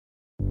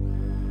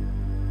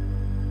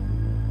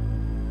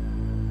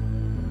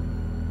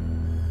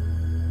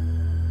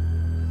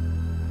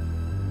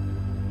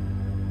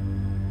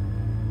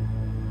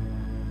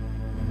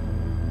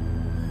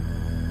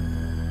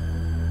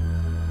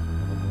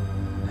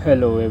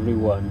Hello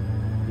everyone,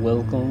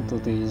 welcome to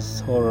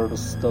this Horror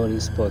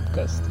Stories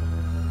podcast.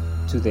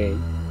 Today,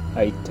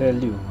 I tell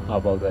you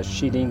about a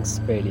chilling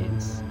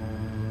experience.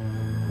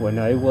 When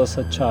I was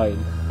a child,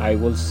 I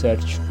would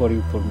search for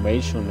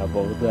information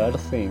about dark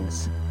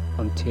things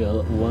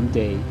until one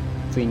day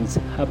things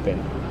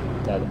happened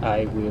that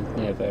I will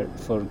never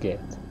forget.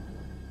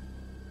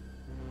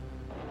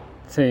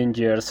 10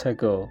 years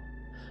ago,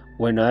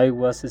 when I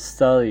was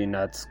studying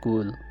at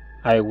school,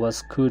 I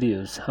was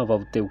curious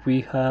about the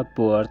Ouija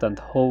board and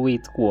how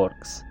it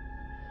works.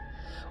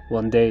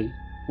 One day,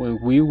 when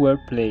we were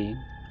playing,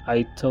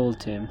 I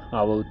told him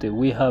about the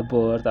Ouija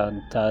board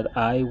and that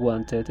I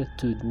wanted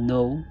to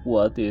know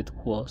what it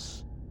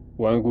was.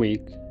 One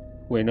week,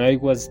 when I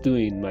was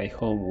doing my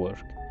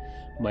homework,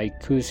 my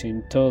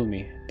cousin told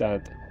me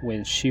that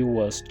when she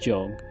was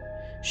young,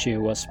 she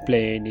was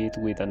playing it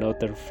with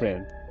another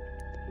friend.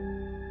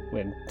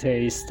 When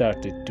they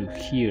started to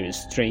hear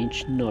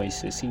strange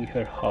noises in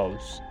her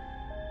house.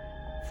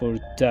 For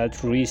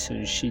that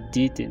reason, she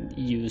didn't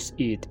use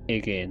it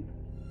again.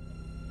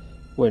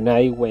 When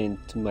I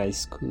went to my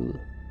school,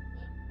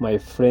 my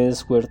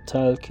friends were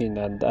talking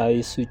and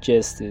I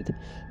suggested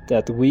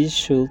that we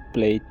should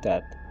play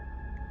that.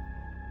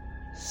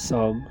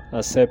 Some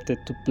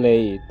accepted to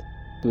play it,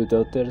 but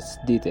others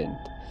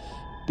didn't,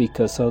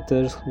 because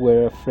others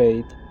were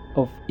afraid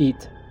of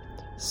it.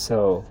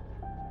 So,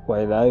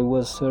 while I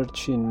was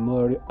searching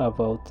more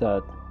about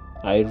that,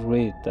 I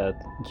read that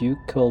you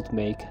could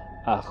make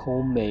a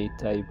homemade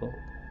table,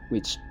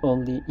 which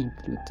only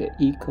include the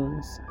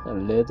icons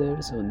and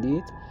letters on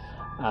it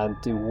and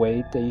the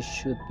way they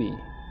should be.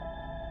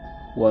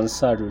 One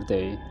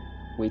Saturday,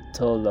 we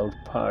told our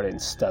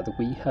parents that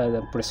we had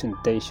a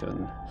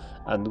presentation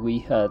and we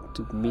had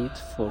to meet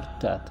for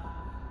that.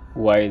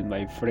 While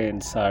my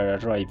friends are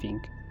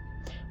arriving,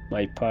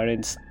 my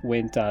parents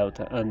went out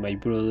and my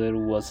brother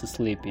was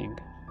sleeping.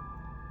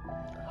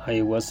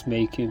 I was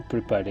making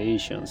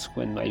preparations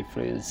when my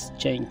friends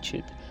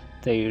changed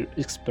their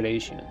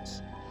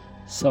expressions.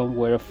 Some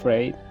were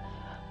afraid,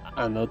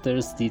 and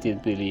others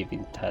didn't believe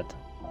in that.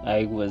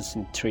 I was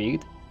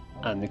intrigued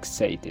and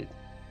excited.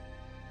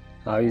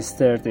 I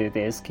started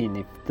asking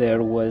if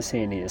there was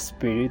any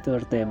spirit or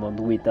demon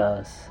with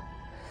us,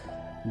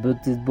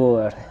 but the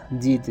board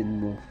didn't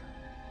move.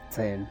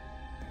 Then,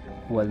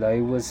 while I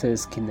was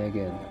asking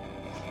again,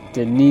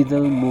 the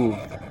needle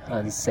moved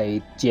and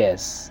said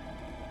yes.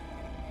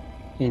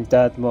 In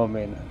that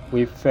moment,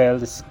 we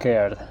felt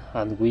scared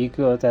and we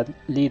got a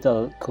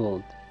little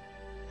cold.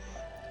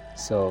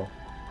 So,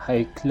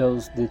 I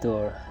closed the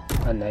door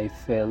and I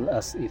felt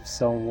as if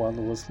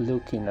someone was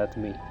looking at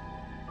me,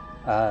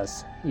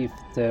 as if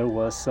there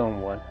was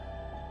someone.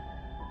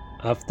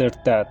 After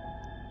that,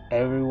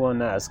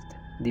 everyone asked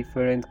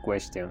different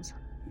questions.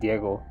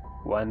 Diego,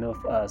 one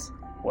of us,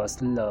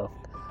 was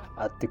laughed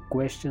at the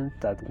questions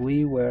that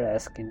we were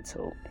asking,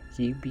 so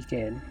he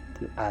began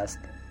to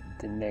ask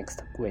the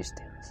next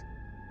questions.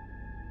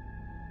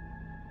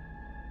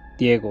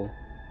 Diego,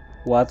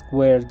 what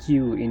were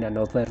you in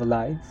another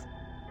life?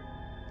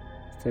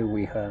 The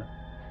Ouija.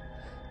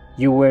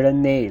 You were a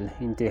nail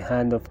in the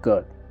hand of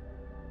God.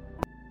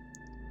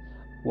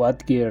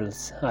 What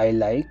girls I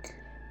like?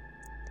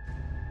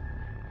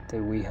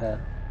 The Ouija.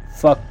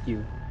 Fuck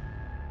you.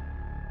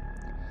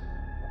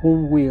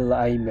 Whom will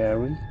I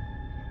marry?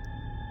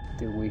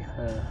 The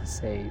Ouija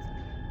said,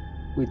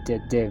 with the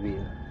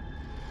devil.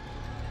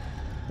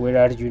 Where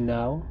are you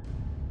now?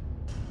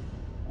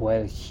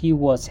 While he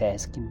was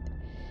asking,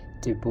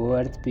 the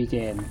board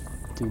began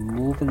to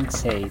move and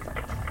said,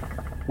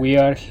 we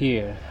are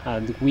here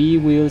and we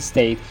will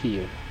stay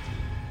here.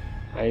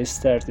 I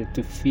started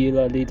to feel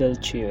a little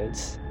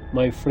chills.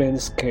 My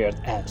friend scared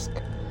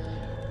asked,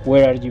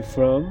 where are you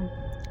from?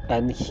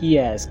 And he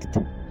asked,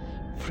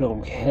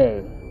 from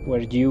hell,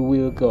 where you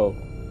will go.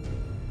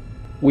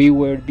 We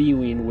were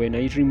viewing when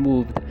I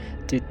removed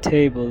the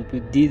table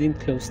but didn't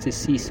close the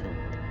season.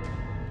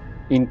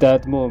 In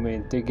that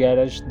moment, the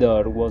garage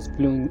door was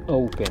blown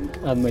open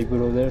and my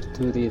brother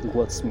thought it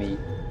was me.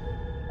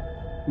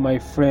 My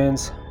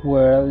friends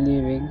were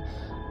leaving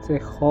the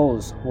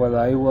house while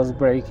I was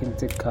breaking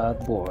the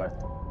cupboard.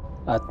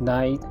 At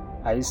night,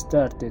 I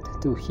started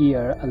to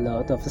hear a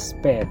lot of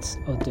steps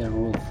on the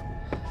roof,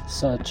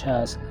 such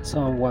as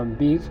someone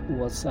big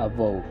was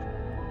above.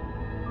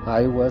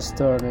 I was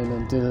turning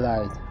on the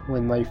light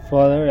when my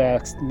father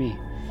asked me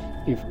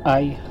if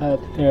I had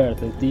heard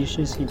the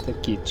dishes in the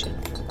kitchen.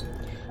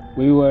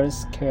 We were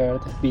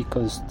scared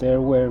because there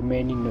were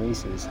many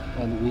noises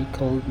and we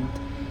couldn't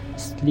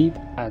sleep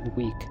at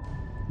week.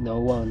 No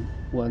one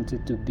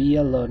wanted to be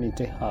alone in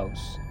the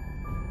house.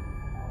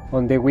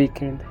 On the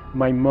weekend,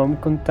 my mom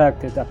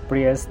contacted a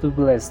priest to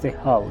bless the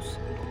house.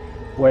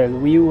 While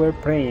we were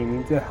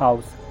praying in the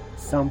house,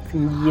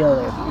 something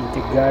yelled in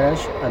the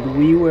garage and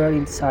we were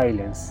in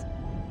silence.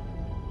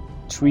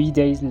 3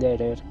 days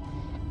later,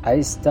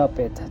 I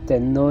stopped the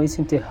noise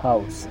in the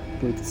house,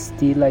 but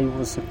still I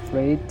was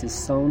afraid the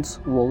sounds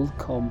would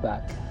come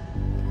back.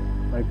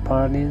 My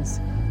parents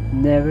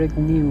never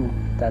knew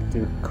that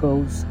the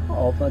cause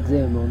of a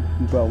demon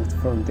brought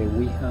from the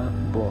Ouija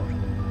board.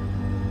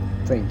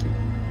 Thank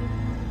you.